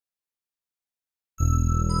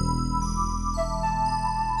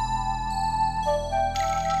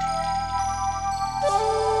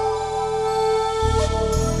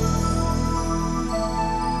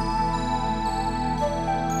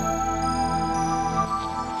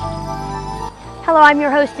Hello, I'm your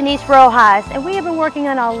host Denise Rojas, and we have been working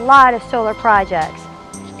on a lot of solar projects,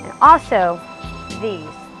 and also these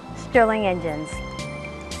STIRLING engines.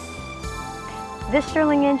 This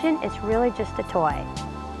STIRLING engine is really just a toy.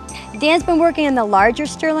 Dan's been working on the larger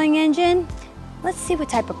STIRLING engine. Let's see what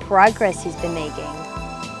type of progress he's been making.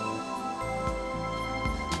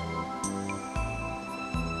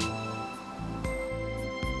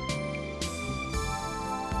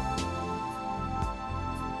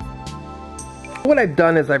 What I've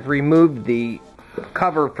done is I've removed the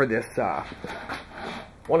cover for this,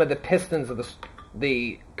 one of the pistons of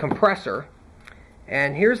the compressor.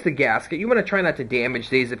 And here's the gasket. You want to try not to damage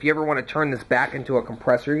these. If you ever want to turn this back into a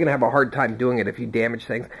compressor, you're going to have a hard time doing it if you damage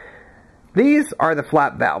things. These are the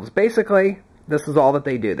flap valves. Basically, this is all that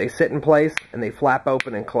they do. They sit in place and they flap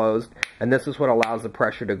open and closed, and this is what allows the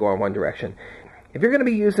pressure to go in one direction. If you're going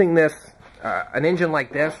to be using this, an engine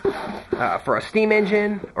like this, for a steam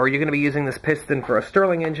engine, or you're going to be using this piston for a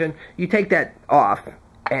STIRLING engine, you take that off,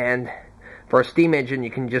 and for a steam engine, you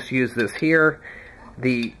can just use this here.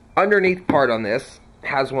 The underneath part on this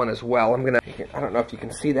has one as well. I don't know if you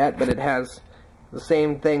can see that, but it has the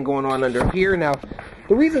same thing going on under here. Now,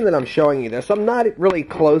 the reason that I'm showing you this, I'm not really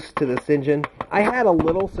close to this engine. I had a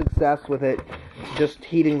little success with it just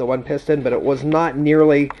heating the one piston, but it was not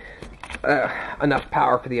nearly enough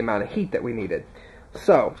power for the amount of heat that we needed.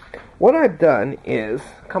 So, what I've done is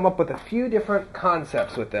come up with a few different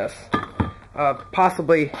concepts with this,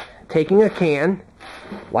 possibly taking a can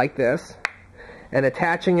like this and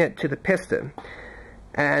attaching it to the piston.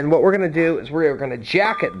 And what we're going to do is we're going to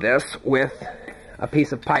jacket this with a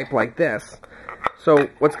piece of pipe like this. So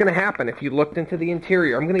what's going to happen, if you looked into the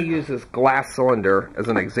interior, I'm going to use this glass cylinder as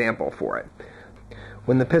an example for it.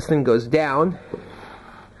 When the piston goes down,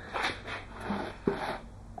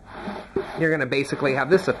 you're going to basically have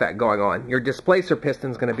this effect going on. Your displacer piston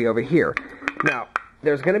is going to be over here. Now,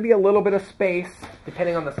 there's going to be a little bit of space,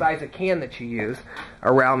 depending on the size of can that you use,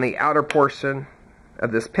 around the outer portion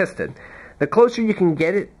of this piston. The closer you can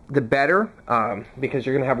get it, the better, because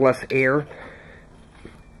you're going to have less air.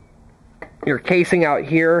 Your casing out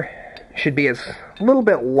here should be a little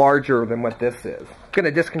bit larger than what this is. I'm going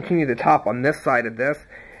to discontinue the top on this side of this,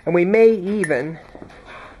 and we may even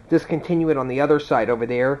discontinue it on the other side over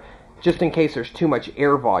there, just in case there's too much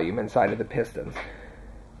air volume inside of the pistons.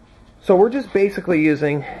 So we're just basically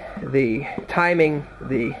using the timing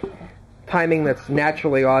that's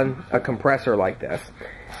naturally on a compressor like this.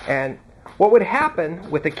 And what would happen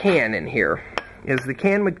with the can in here is the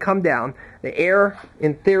can would come down. The air,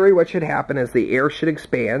 in theory, what should happen is the air should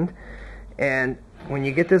expand, and when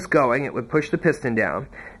you get this going, it would push the piston down.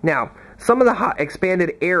 Now, some of the hot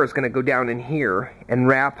expanded air is going to go down in here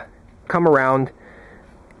and come around.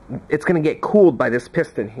 It's going to get cooled by this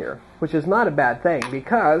piston here, which is not a bad thing,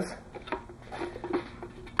 because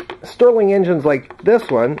STIRLING engines like this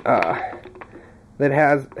one that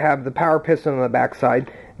have the power piston on the back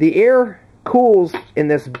side, the air cools in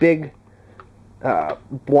this big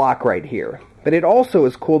block right here, but it also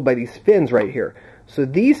is cooled by these fins right here. So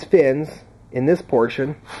these fins in this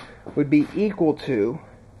portion would be equal to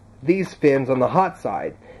these fins on the hot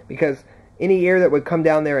side, because any air that would come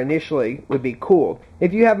down there initially would be cooled.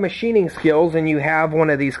 If you have machining skills and you have one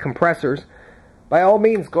of these compressors, by all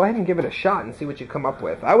means, go ahead and give it a shot and see what you come up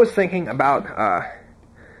with. I was thinking about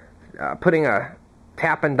putting a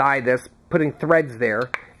tap and die this, putting threads there,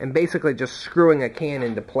 and basically just screwing a can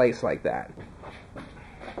into place like that.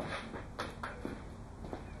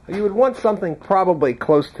 You would want something probably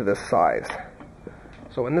close to this size.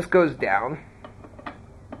 So when this goes down,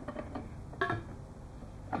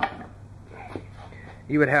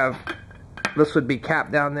 you would have, this would be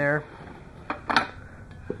capped down there,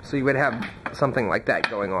 so you would have something like that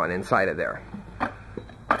going on inside of there.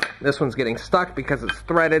 This one's getting stuck because it's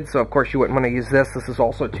threaded, so of course you wouldn't want to use this. This is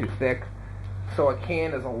also too thick. So a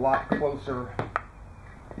can is a lot closer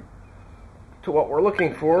to what we're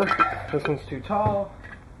looking for. This one's too tall.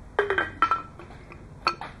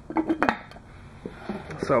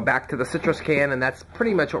 So back to the citrus can, and that's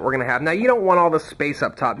pretty much what we're going to have. Now, you don't want all the space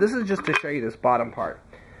up top. This is just to show you this bottom part.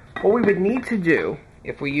 What we would need to do,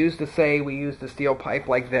 if we use a steel pipe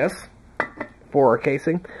like this for our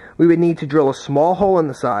casing, we would need to drill a small hole in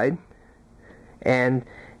the side and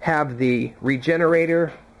have the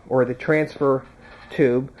regenerator or the transfer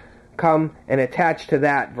tube come and attach to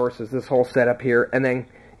that versus this whole setup here, and then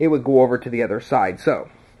it would go over to the other side. So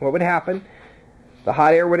what would happen? The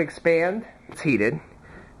hot air would expand, it's heated,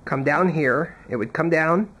 come down here, it would come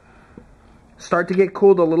down, start to get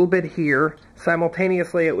cooled a little bit here,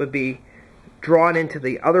 simultaneously it would be drawn into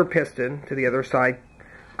the other piston to the other side,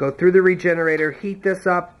 go through the regenerator, heat this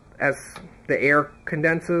up as the air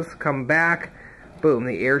condenses, come back, boom,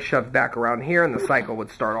 the air shoved back around here, and the cycle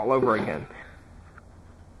would start all over again.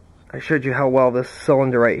 I showed you how well this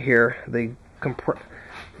cylinder right here,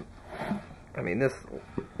 I mean, this,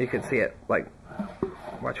 you can see it, like,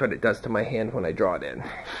 watch what it does to my hand when I draw it in.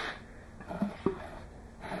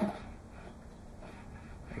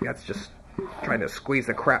 That's just trying to squeeze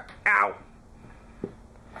the crap out.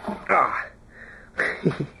 Ah.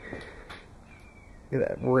 Look at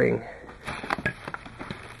that ring.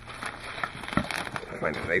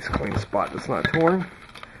 Find a nice clean spot that's not torn.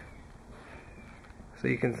 So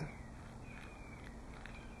you can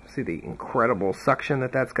see the incredible suction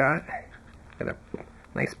that that's got. Got a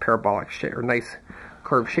nice parabolic shape, or nice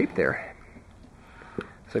curved shape there.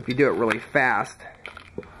 So if you do it really fast,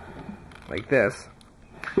 like this,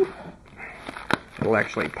 it'll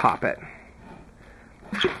actually pop it.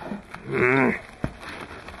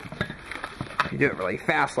 If you do it really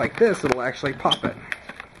fast like this, it'll actually pop it.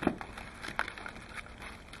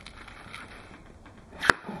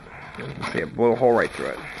 You can see it blew a hole right through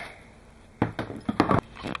it.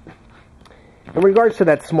 In regards to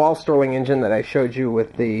that small Stirling engine that I showed you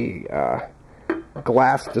with the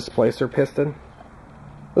glass displacer piston,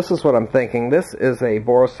 this is what I'm thinking. This is a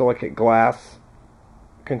borosilicate glass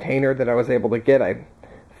container that I was able to get. I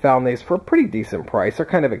found these for a pretty decent price. They're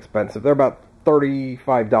kind of expensive. They're about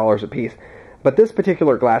 $35 a piece. But this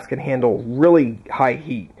particular glass can handle really high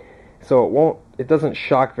heat. So it doesn't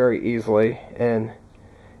shock very easily, and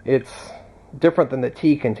it's different than the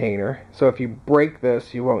tea container. So if you break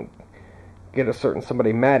this, you won't get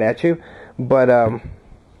somebody mad at you. But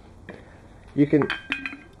you can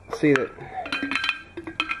see that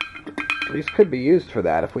these could be used for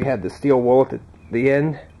that. If we had the steel wool at the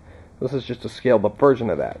end, this is just a scaled up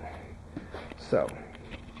version of that. So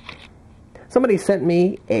somebody sent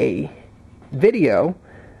me a video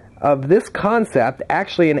of this concept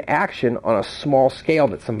actually in action on a small scale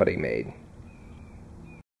that somebody made.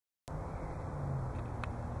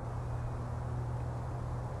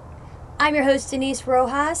 I'm your host, Denise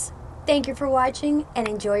Rojas. Thank you for watching and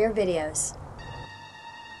enjoy your videos.